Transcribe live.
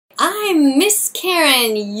I'm Miss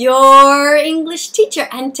Karen, your English teacher,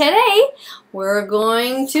 and today we're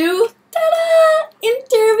going to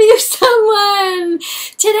interview someone.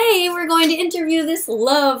 Today we're going to interview this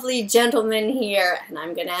lovely gentleman here, and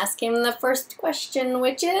I'm going to ask him the first question,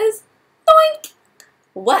 which is, doink,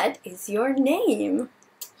 what is your name?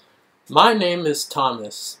 My name is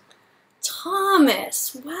Thomas.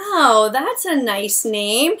 Thomas. Wow, that's a nice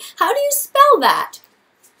name. How do you spell that?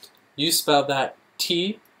 You spell that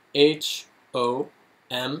T-H-O-M-A-S.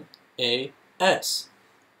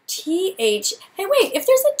 T-H. Hey, wait, if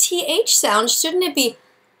there's a T-H sound, shouldn't it be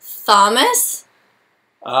Thomas?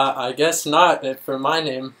 I guess not for my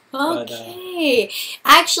name. Okay.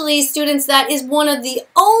 Actually, students, that is one of the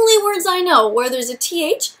only words I know where there's a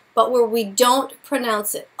T-H, but where we don't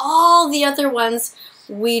pronounce it. All the other ones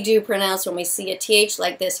we do pronounce when we see a T-H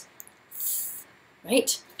like this.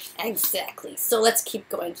 Right? Exactly. So let's keep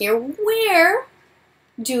going here. Where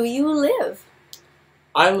do you live?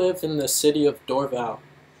 I live in the city of Dorval.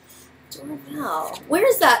 Dorval. Where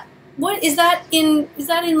is that? What is that in? Is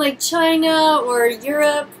that in like China or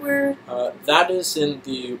Europe? Where? That is in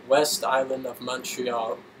the West Island of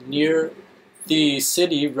Montreal, near the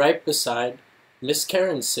city right beside Miss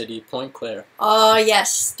Karen's city, Pointe-Claire. Oh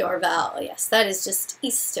yes, Dorval. Yes, that is just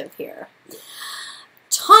east of here.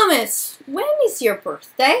 Thomas, when is your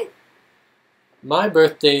birthday? My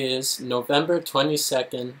birthday is November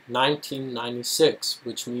 22nd, 1996,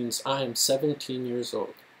 which means I am 17 years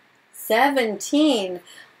old. 17.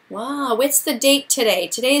 Wow, what's the date today?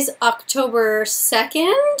 Today's October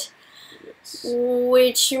 2nd, Yes.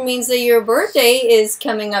 which means that your birthday is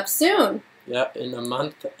coming up soon. Yeah, in a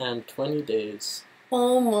month and 20 days.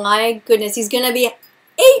 Oh my goodness, he's going to be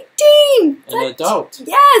 18! An adult.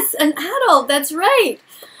 Yes, an adult, that's right.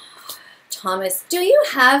 Thomas, do you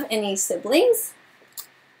have any siblings?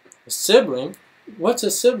 A sibling? What's a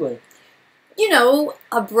sibling? You know,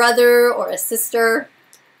 a brother or a sister.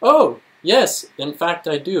 Oh, yes, in fact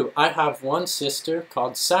I do. I have one sister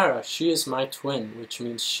called Sarah. She is my twin, which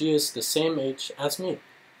means she is the same age as me.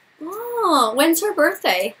 Oh, when's her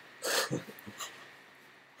birthday?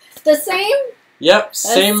 The same? Yep,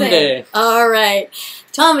 same day. All right.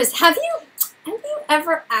 Thomas, have you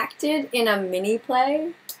ever acted in a mini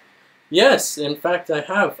play? Yes, in fact I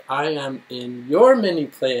have. I am in your mini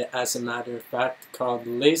play, as a matter of fact, called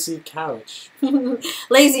Lazy Couch.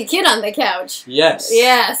 Lazy kid on the couch. Yes.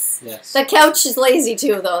 Yes. Yes. The couch is lazy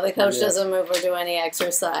too, though. The couch Yes. doesn't move or do any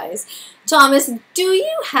exercise. Thomas, do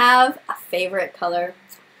you have a favorite color?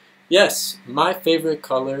 Yes, my favorite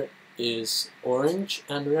color is orange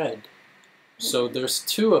and red. So there's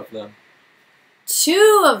two of them.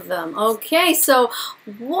 Two of them. Okay, so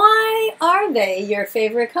why are they your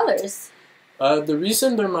favorite colors? The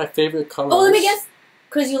reason they're my favorite colors... Oh, let me guess.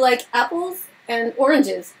 Because you like apples and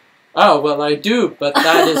oranges. Oh, well, I do, but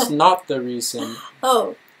that is not the reason.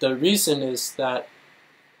 Oh. The reason is that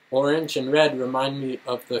orange and red remind me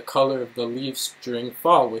of the color of the leaves during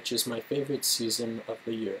fall, which is my favorite season of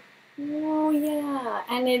the year. Oh, yeah.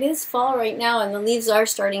 And it is fall right now, and the leaves are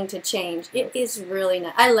starting to change. It is really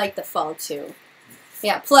nice. I like the fall, too.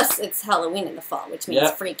 Yeah, plus it's Halloween in the fall, which means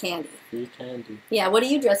free candy. Free candy. Yeah, what are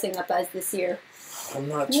you dressing up as this year? I'm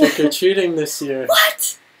not trick-or-treating this year.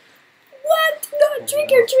 What? What? Not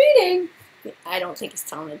trick-or-treating? I don't think he's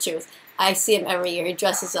telling the truth. I see him every year. He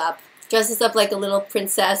dresses up like a little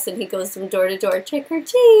princess, and he goes from door to door,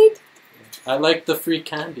 trick-or-treat. I like the free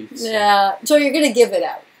candy. So. Yeah, so you're going to give it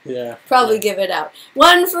out. Yeah. Probably give it out.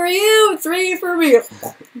 1 for you, 3 for me.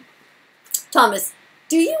 Thomas,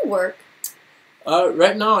 do you work?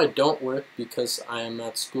 Right now I don't work because I am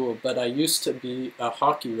at school, but I used to be a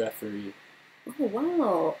hockey referee. Oh,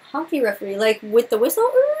 wow. Hockey referee, like with the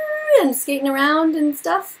whistle and skating around and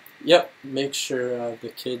stuff? Yep, make sure the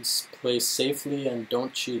kids play safely and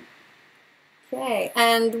don't cheat. Okay,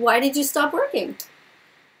 and why did you stop working?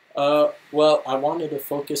 Well, I wanted to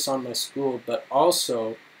focus on my school, but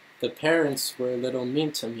also the parents were a little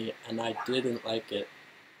mean to me and I didn't like it.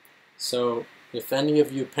 So, if any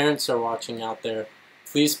of you parents are watching out there,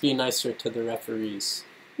 please be nicer to the referees.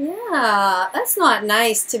 Yeah, that's not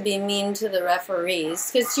nice to be mean to the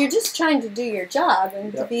referees, because you're just trying to do your job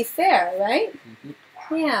and to be fair, right?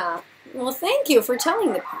 Mm-hmm. Yeah. Well, thank you for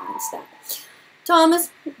telling the parents that.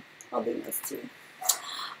 Thomas, I'll be nice to you.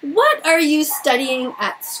 What are you studying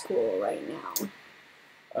at school right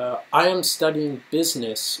now? I am studying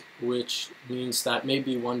business, which means that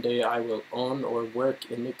maybe one day I will own or work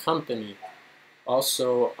in a company.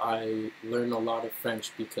 Also, I learn a lot of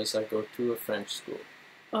French because I go through a French school.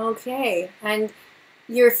 Okay, and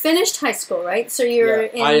you're finished high school, right? So you're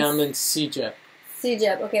in... I am in CEGEP.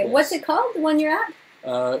 CEGEP, okay. Yes. What's it called, the one you're at?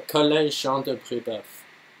 Collège Jean de Brébeuf.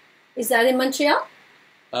 Is that in Montreal?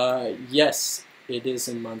 Yes, it is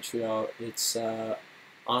in Montreal. It's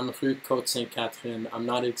on Rue Côte-Sainte-Catherine. I'm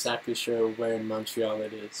not exactly sure where in Montreal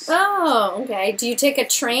it is. Oh, okay. Do you take a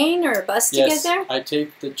train or a bus to get there? Yes, I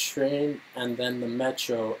take the train and then the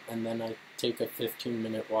metro, and then I take a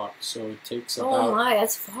 15-minute walk. So it takes about... Oh my,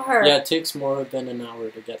 that's far. Yeah, it takes more than an hour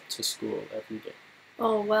to get to school every day.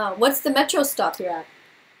 Oh wow. What's the metro stop you're at?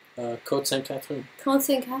 Côte-Sainte-Catherine.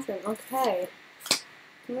 Côte-Sainte-Catherine. Okay.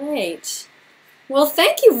 Great. Well,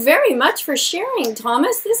 thank you very much for sharing,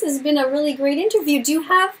 Thomas. This has been a really great interview. Do you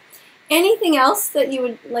have anything else that you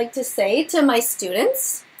would like to say to my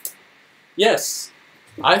students? Yes.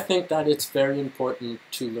 I think that it's very important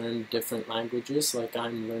to learn different languages, like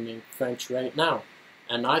I'm learning French right now.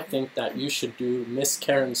 And I think that you should do Miss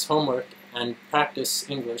Karen's homework and practice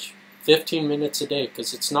English 15 minutes a day,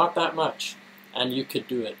 because it's not that much, and you could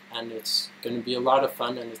do it. And it's going to be a lot of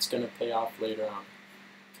fun, and it's going to pay off later on.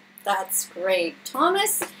 That's great.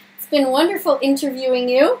 Thomas, it's been wonderful interviewing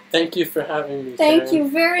you. Thank you for having me, Thank Karen.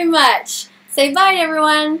 you very much. Say bye,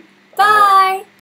 everyone. Bye. Bye.